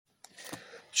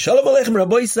Shalom Aleichem,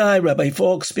 Rabbi Isai, Rabbi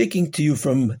Falk, speaking to you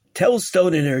from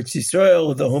Telstone in Eretz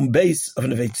Yisrael, the home base of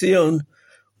Nevei Tzion,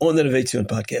 on the Nevei Tzion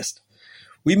podcast.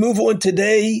 We move on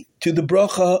today to the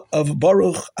bracha of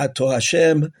Baruch Ato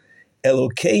Hashem,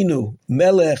 Elokeinu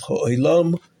Melech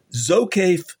Ha'olam,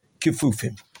 Zokef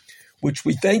Kefufim, which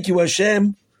we thank you,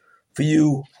 Hashem, for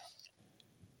you,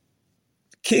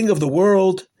 King of the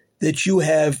world, that you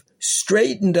have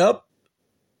straightened up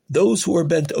those who are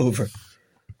bent over.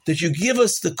 That you give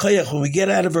us the koyach when we get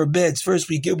out of our beds. First,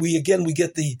 we get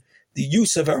the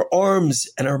use of our arms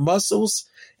and our muscles,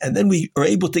 and then we are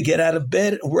able to get out of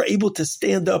bed and we're able to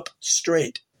stand up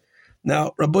straight.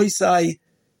 Now, Rabbi Isai,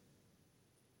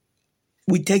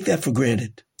 we take that for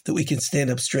granted, that we can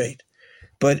stand up straight.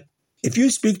 But if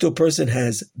you speak to a person who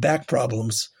has back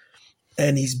problems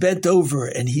and he's bent over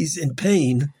and he's in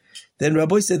pain, then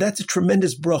Rabbi said that's a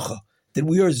tremendous bracha, that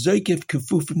we are zokef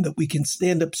kefufim, that we can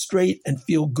stand up straight and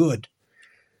feel good.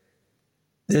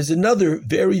 There's another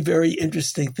very, very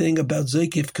interesting thing about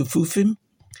zokef kefufim.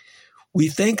 We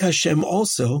thank Hashem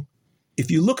also. If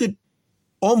you look at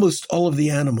almost all of the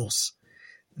animals,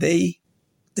 they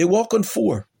walk on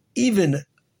four. Even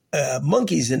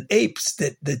monkeys and apes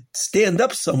that stand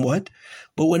up somewhat,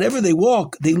 but whenever they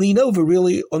walk, they lean over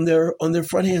really on their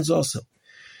front hands also.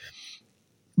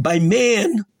 By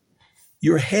man,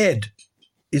 your head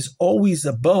is always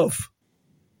above.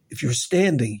 If you're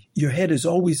standing, your head is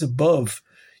always above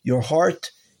your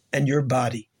heart and your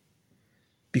body,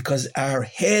 because our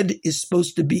head is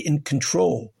supposed to be in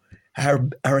control.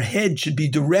 Our head should be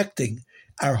directing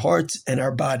our hearts and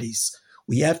our bodies.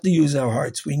 We have to use our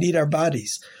hearts. We need our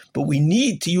bodies, but we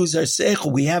need to use our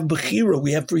seichel. We have bechira.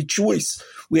 We have free choice.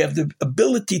 We have the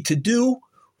ability to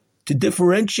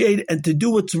differentiate and to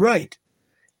do what's right.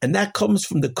 And that comes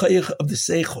from the koyach of the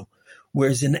seichel.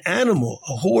 Whereas an animal,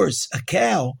 a horse, a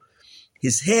cow,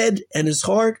 his head and his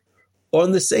heart are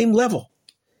on the same level.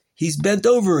 He's bent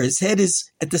over. His head is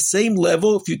at the same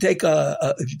level. If you took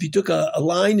a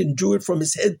line and drew it from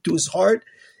his head to his heart,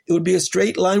 it would be a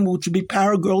straight line which would be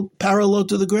parallel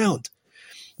to the ground.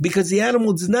 Because the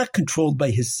animal is not controlled by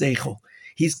his seichel.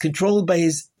 He's controlled by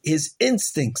his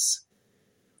instincts.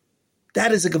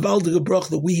 That is a gewaldige bracha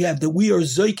that we have, that we are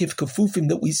zokef kefufim,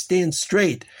 that we stand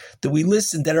straight, that we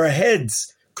listen, that our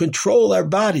heads control our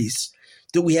bodies,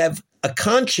 that we have a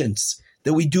conscience,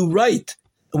 that we do right,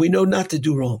 and we know not to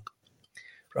do wrong.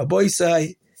 Rabbi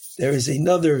Isai, there is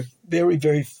another very,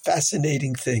 very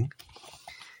fascinating thing.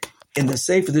 In the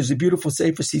Sefer, there's a beautiful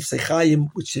Sefer, Sif Sechayim,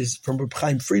 which is from Reb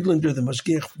Chaim Friedlander, the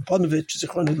Mashgiach from Ponevezh,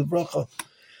 Zichrono Livracha.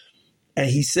 And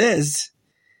he says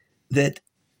that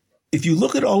if you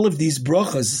look at all of these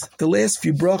brachas, the last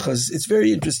few brachas, it's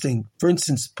very interesting. For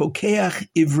instance, Pokeach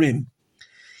Ivrim.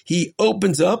 He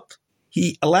opens up,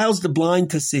 he allows the blind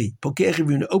to see. Pokeach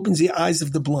Ivrim opens the eyes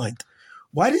of the blind.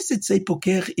 Why does it say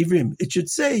Pokeach Ivrim? It should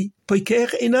say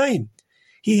Pokeach Einayim.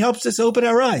 He helps us open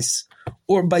our eyes.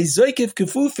 Or by Zokef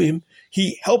Kefufim,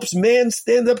 he helps man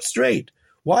stand up straight.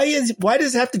 Why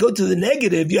does it have to go to the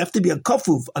negative? You have to be a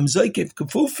kafuf. I'm Zokef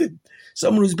Kefufim.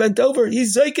 Someone who's bent over,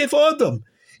 he's Zokef Adam.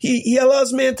 He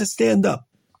allows man to stand up.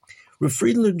 Rabbi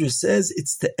Friedlander says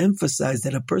it's to emphasize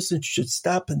that a person should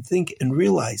stop and think and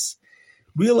realize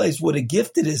what a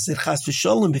gift it is that chas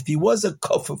v'sholom, if he was a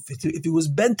kofuf, if he was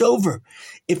bent over,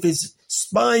 if his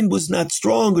spine was not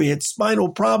strong or he had spinal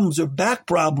problems or back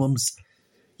problems,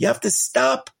 you have to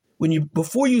stop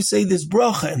before you say this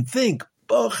bracha and think,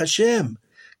 Baruch Hashem,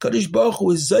 Kadosh Baruch Hu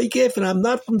is zokef, and I'm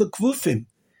not from the kfufim.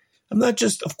 I'm not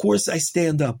just, of course I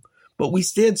stand up, but we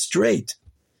stand straight.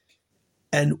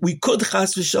 And we could,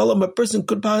 chas v'shalom, a person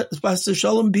could, chas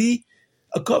v'shalom, be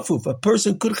a kafuf. A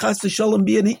person could, chas v'shalom,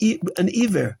 be an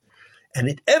iver. And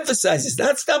it emphasizes,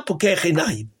 not stam pokech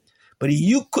einayim, but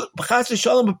chas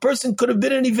v'shalom, a person could have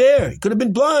been an iver. He could have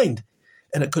been blind.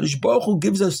 And HaKadosh Baruch Hu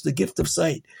gives us the gift of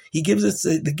sight. He gives us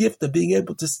the gift of being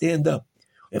able to stand up.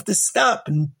 We have to stop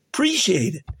and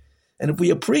appreciate it. And if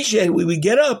we appreciate it, we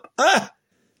get up. I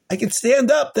can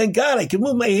stand up. Thank God. I can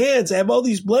move my hands. I have all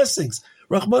these blessings.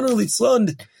 Rahman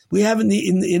al-Litzlan, we have in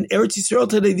Eretz Yisrael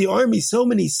today, the army, so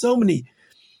many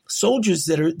soldiers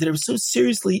that are so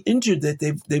seriously injured that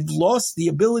they've lost the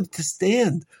ability to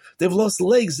stand. They've lost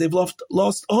legs. They've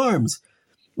lost arms.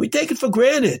 We take it for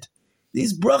granted.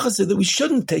 These brachas are that we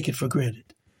shouldn't take it for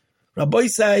granted. Rabbi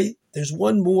Isai, there's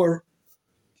one more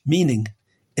meaning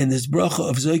in this bracha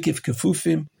of Zokef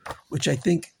Kefufim, which I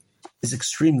think is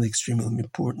extremely, extremely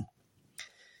important.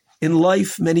 In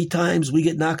life, many times we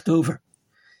get knocked over.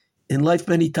 In life,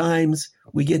 many times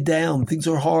we get down. Things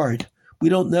are hard. We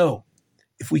don't know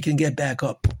if we can get back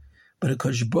up. But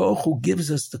HaKadosh Baruch Hu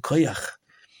gives us the koyach,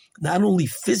 not only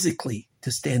physically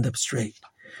to stand up straight,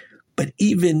 but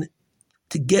even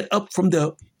to get up from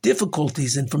the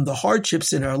difficulties and from the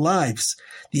hardships in our lives,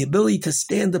 the ability to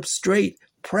stand up straight,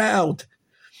 proud,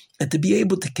 and to be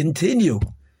able to continue.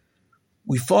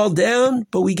 We fall down,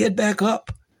 but we get back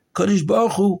up. Kadosh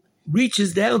Baruch Hu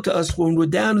reaches down to us when we're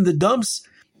down in the dumps,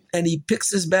 and he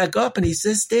picks us back up and he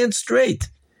says, stand straight.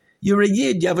 You're a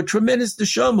Yid, you have a tremendous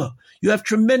neshama, you have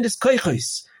tremendous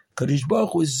koichos. Kadosh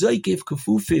Baruch Hu is zokef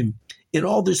kefufim. In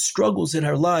all the struggles in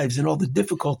our lives, in all the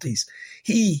difficulties,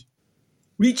 he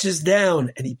reaches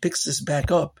down and he picks us back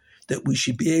up, that we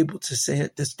should be able to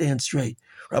stand straight.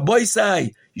 Rabbi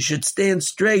Say, you should stand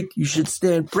straight, you should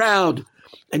stand proud,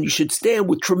 and you should stand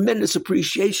with tremendous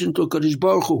appreciation to HaKadosh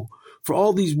Baruch Hu for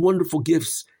all these wonderful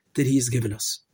gifts that he has given us.